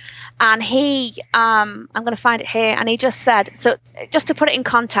 And I'm going to find it here. And he just said, so just to put it in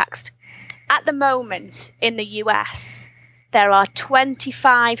context, at the moment in the US, there are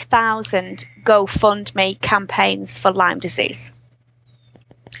 25,000 GoFundMe campaigns for Lyme disease.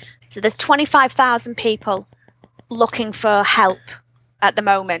 So there's 25,000 people looking for help at the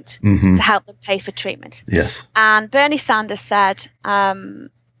moment to help them pay for treatment. Yes. And Bernie Sanders said,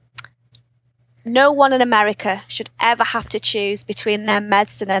 no one in America should ever have to choose between their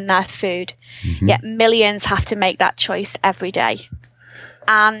medicine and their food, yet millions have to make that choice every day.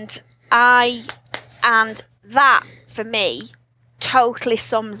 And that, for me, totally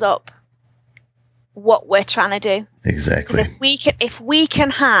sums up what we're trying to do. Exactly. Because if we can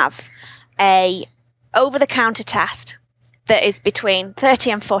have a over-the-counter test that is between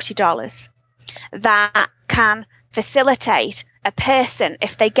 $30 and $40 that can facilitate a person,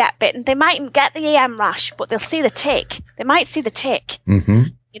 if they get bitten, they mightn't get the EM rash, but they'll see the tick. They might see the tick,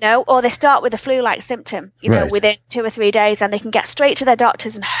 or they start with a flu-like symptom, within 2 or 3 days, and they can get straight to their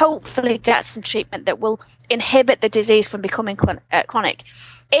doctors and hopefully get some treatment that will inhibit the disease from becoming chronic.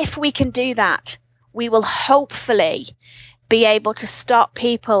 If we can do that, we will hopefully be able to stop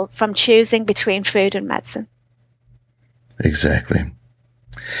people from choosing between food and medicine. Exactly.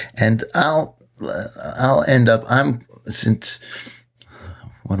 And I'll end up,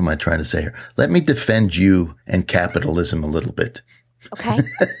 what am I trying to say here? Let me defend you and capitalism a little bit. Okay.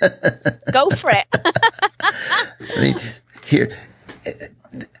 Go for it. I mean, here,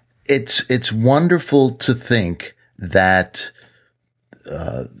 it's wonderful to think that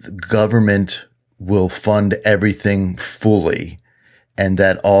the government will fund everything fully, and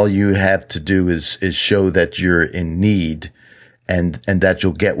that all you have to do is show that you're in need, and that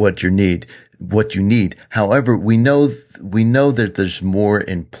you'll get what you need. However, we know that there's more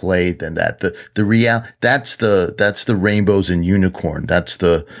in play than that. That's the rainbows and unicorn. That's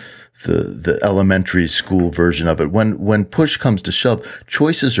the elementary school version of it. When push comes to shove,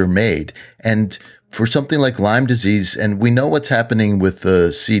 choices are made. And for something like Lyme disease, and we know what's happening with the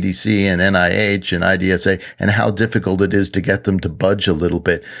CDC and NIH and IDSA and how difficult it is to get them to budge a little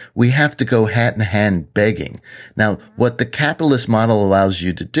bit, we have to go hat in hand begging. Now, what the capitalist model allows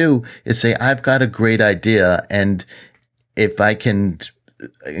you to do is say, I've got a great idea, and if I can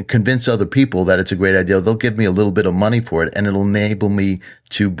convince other people that it's a great idea, they'll give me a little bit of money for it, and it'll enable me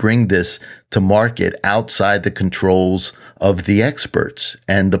to bring this to market outside the controls of the experts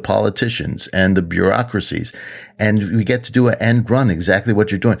and the politicians and the bureaucracies. And we get to do an end run, exactly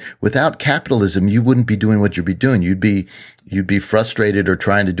what you're doing. Without capitalism, you wouldn't be doing what you'd be doing. You'd be frustrated or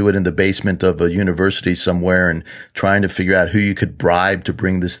trying to do it in the basement of a university somewhere and trying to figure out who you could bribe to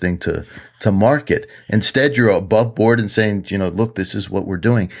bring this thing to market. Instead, you're above board and saying, look, this is what we're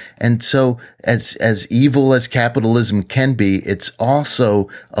doing. And so as evil as capitalism can be, it's also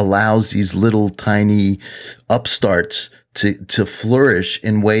allows these little tiny upstarts to flourish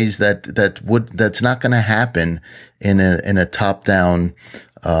in ways that's not going to happen in a top down,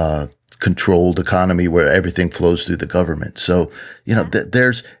 controlled economy where everything flows through the government. So,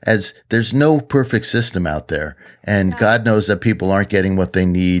 there's no perfect system out there, and God knows that people aren't getting what they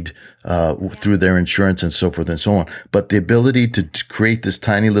need, through their insurance and so forth and so on. But the ability to create this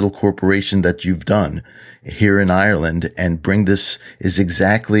tiny little corporation that you've done here in Ireland and bring this is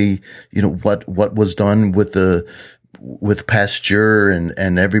exactly, what was done with Pasteur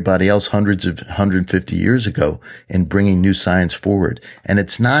and everybody else 150 years ago in bringing new science forward. And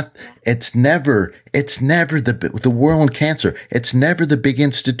it's never the war on cancer. It's never the big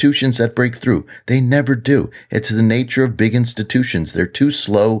institutions that break through. They never do. It's the nature of big institutions. They're too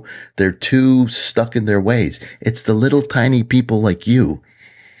slow. They're too stuck in their ways. It's the little tiny people like you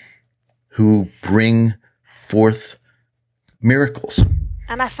who bring forth miracles.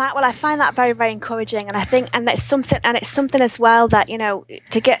 And I find that very, very encouraging. And I think, and it's something as well that,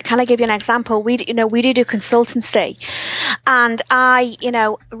 to give you an example, we do consultancy, and I,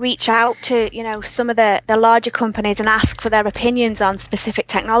 reach out to, some of the larger companies and ask for their opinions on specific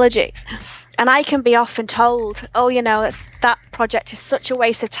technologies. And I can be often told, that project is such a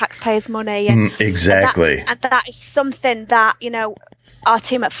waste of taxpayers' money. And, exactly. And that is something that, our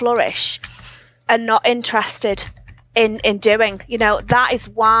team at Flourish are not interested in doing. That is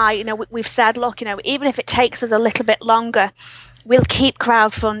why, we've said, look, even if it takes us a little bit longer, we'll keep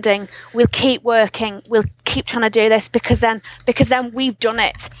crowdfunding, we'll keep working, we'll keep trying to do this because then we've done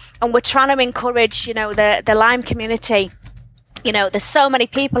it. And we're trying to encourage, the Lyme community. There's so many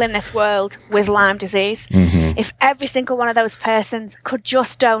people in this world with Lyme disease. Mm-hmm. If every single one of those persons could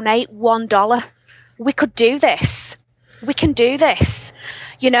just donate $1, we could do this. We can do this,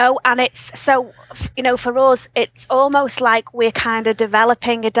 and it's so, for us, it's almost like we're kind of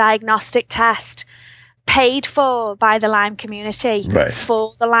developing a diagnostic test paid for by the Lyme community, right,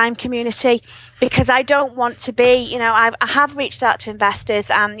 for the Lyme community, because I don't want to be, I have reached out to investors,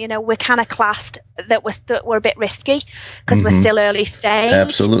 and, we're kind of classed that we're a bit risky because mm-hmm. we're still early stage.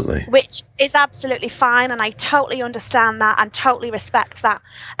 Absolutely. Which is absolutely fine, and I totally understand that and totally respect that,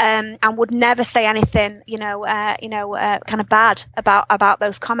 and would never say anything, kind of bad about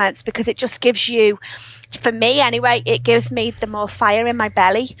those comments, because it just gives you, for me anyway, it gives me the more fire in my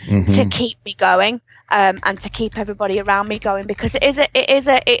belly mm-hmm. to keep me going. And to keep everybody around me going, because it's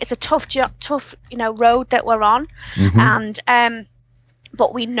a tough road that we're on, mm-hmm. and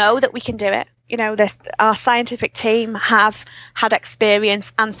but we know that we can do it. Our scientific team have had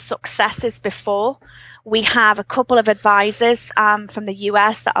experience and successes before. We have a couple of advisors from the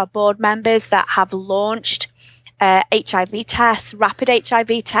US that are board members that have launched HIV tests, rapid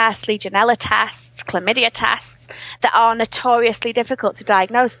HIV tests, Legionella tests, chlamydia tests that are notoriously difficult to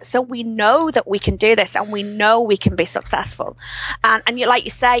diagnose. So we know that we can do this, and we know we can be successful. And like you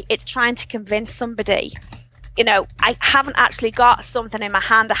say, it's trying to convince somebody, I haven't actually got something in my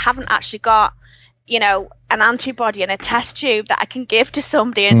hand. I haven't actually got, an antibody in a test tube that I can give to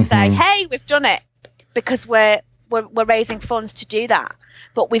somebody and mm-hmm. say, hey, we've done it, because we're raising funds to do that.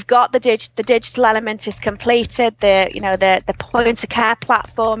 But we've got the digital element is completed. The point of care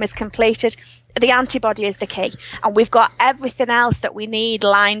platform is completed. The antibody is the key, and we've got everything else that we need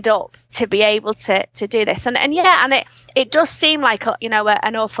lined up to be able to do this. And it does seem like an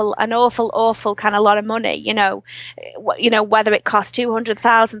awful kind of lot of money. Whether it costs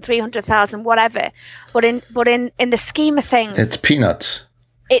 200,000, 300,000, whatever. But in the scheme of things, it's peanuts.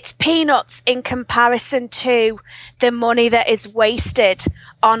 It's peanuts in comparison to the money that is wasted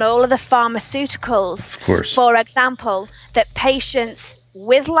on all of the pharmaceuticals. Of course. For example, that patients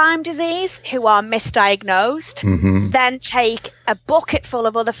with Lyme disease who are misdiagnosed mm-hmm. then take a bucket full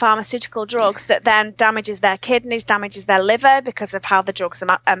of other pharmaceutical drugs that then damages their kidneys, damages their liver because of how the drugs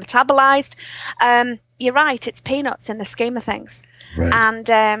are metabolized. You're right, it's peanuts in the scheme of things. Right.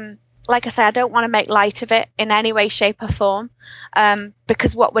 And like I say, I don't want to make light of it in any way, shape or form,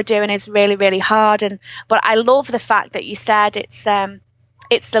 because what we're doing is really, really hard. But I love the fact that you said it's the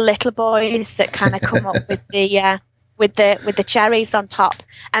little boys that kind of come up with the cherries on top,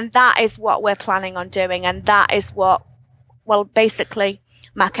 and that is what we're planning on doing, and that is what, well, basically,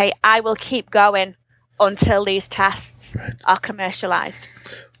 Mackay, I will keep going until these tests right. are commercialized.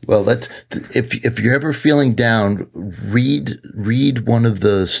 Well, if you're ever feeling down, read one of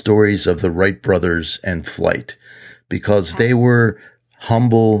the stories of the Wright brothers and flight, because they were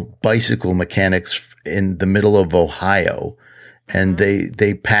humble bicycle mechanics in the middle of Ohio, and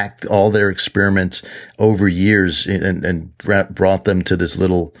they packed all their experiments over years and brought them to this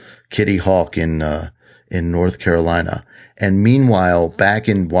little Kitty Hawk in North Carolina. And meanwhile, back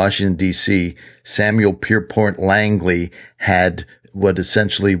in Washington D.C., Samuel Pierpont Langley had what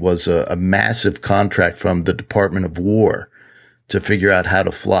essentially was a massive contract from the Department of War to figure out how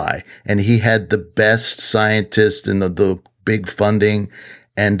to fly. And he had the best scientists and the big funding.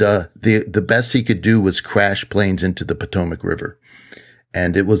 And the best he could do was crash planes into the Potomac River.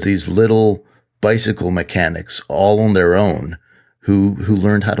 And it was these little bicycle mechanics all on their own who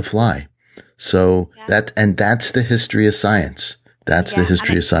learned how to fly. So yeah. That's the history of science. That's the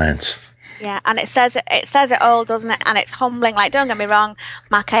history of science. Yeah, and it says it all, doesn't it? And it's humbling. Like, don't get me wrong,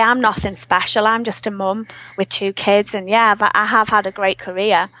 Mackay, I'm nothing special. I'm just a mum with 2 kids, and but I have had a great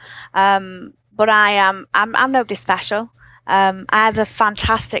career. But I'm nobody special. I have a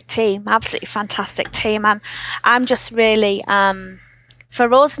fantastic team, absolutely fantastic team, and I'm just really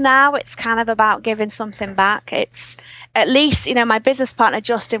for us now, it's kind of about giving something back. It's at least, my business partner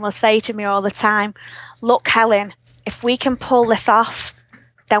Justin will say to me all the time, "Look, Helen, if we can pull this off,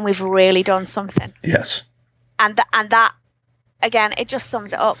 then we've really done something." Yes. And that, again, it just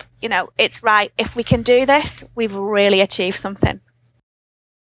sums it up. It's right. If we can do this, we've really achieved something.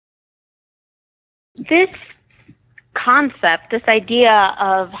 This concept, this idea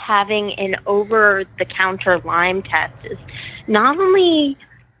of having an over-the-counter Lyme test is not only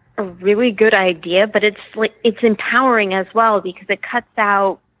a really good idea, but it's empowering as well because it cuts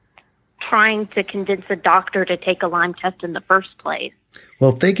out trying to convince a doctor to take a Lyme test in the first place.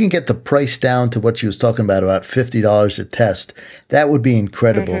 Well, if they can get the price down to what she was talking about $50 a test, that would be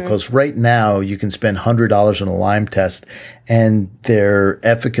incredible because right now you can spend $100 on a Lyme test and their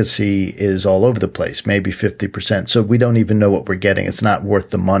efficacy is all over the place, maybe 50%. So we don't even know what we're getting. It's not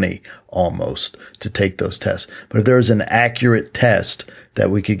worth the money almost to take those tests. But if there's an accurate test that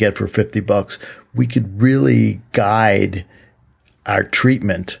we could get for $50, we could really guide our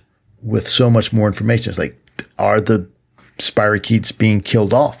treatment with so much more information. It's like, are the spirochetes being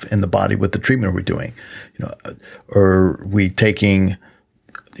killed off in the body with the treatment we're doing? Or are we taking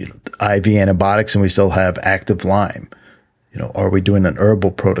IV antibiotics and we still have active Lyme? Are we doing an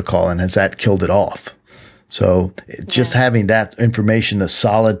herbal protocol and has that killed it off? So just having that information, a good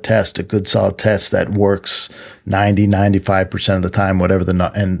solid test that works 95% of the time, whatever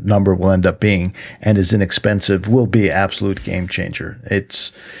the number will end up being, and is inexpensive, will be an absolute game changer.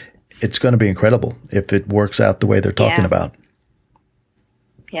 It's going to be incredible if it works out the way they're talking about.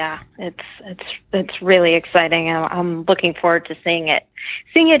 Yeah, it's really exciting. I'm looking forward to seeing it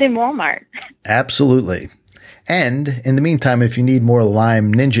in Walmart. Absolutely. And in the meantime, if you need more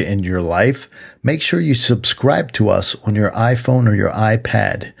Lyme Ninja in your life, make sure you subscribe to us on your iPhone or your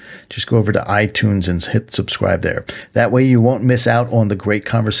iPad. Just go over to iTunes and hit subscribe there. That way you won't miss out on the great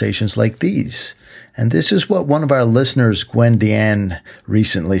conversations like these. And this is what one of our listeners, Gwen Deanne,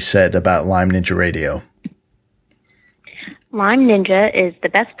 recently said about Lyme Ninja Radio. Lyme Ninja is the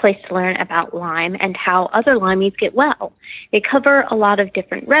best place to learn about Lyme and how other Lymies get well. They cover a lot of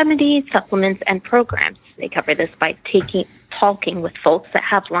different remedies, supplements, and programs. They cover this by talking with folks that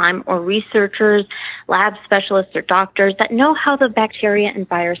have Lyme or researchers, lab specialists, or doctors that know how the bacteria and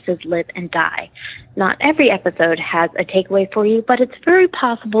viruses live and die. Not every episode has a takeaway for you, but it's very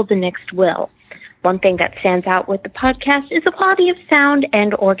possible the next will. One thing that stands out with the podcast is the quality of sound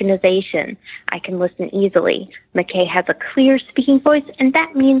and organization. I can listen easily. McKay has a clear speaking voice, and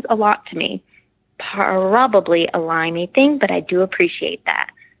that means a lot to me. Probably a limey thing, but I do appreciate that.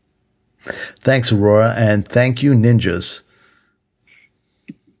 Thanks, Aurora, and thank you, Ninjas.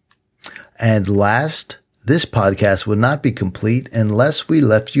 And last, this podcast would not be complete unless we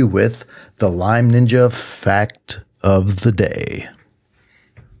left you with the Lyme Ninja fact of the day.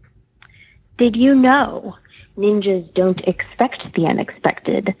 Did you know ninjas don't expect the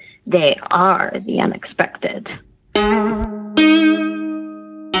unexpected? They are the unexpected.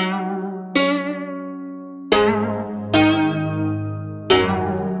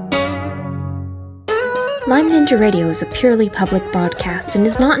 Lyme Ninja Radio is a purely public broadcast and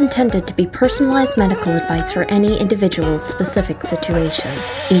is not intended to be personalized medical advice for any individual's specific situation.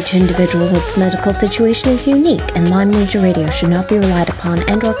 Each individual's medical situation is unique, and Lyme Ninja Radio should not be relied upon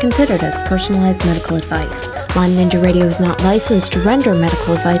and or considered as personalized medical advice. Lyme Ninja Radio is not licensed to render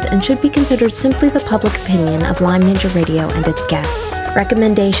medical advice and should be considered simply the public opinion of Lyme Ninja Radio and its guests.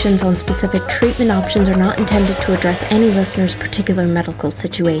 Recommendations on specific treatment options are not intended to address any listener's particular medical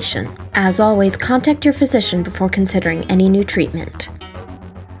situation. As always, contact your physician before considering any new treatment.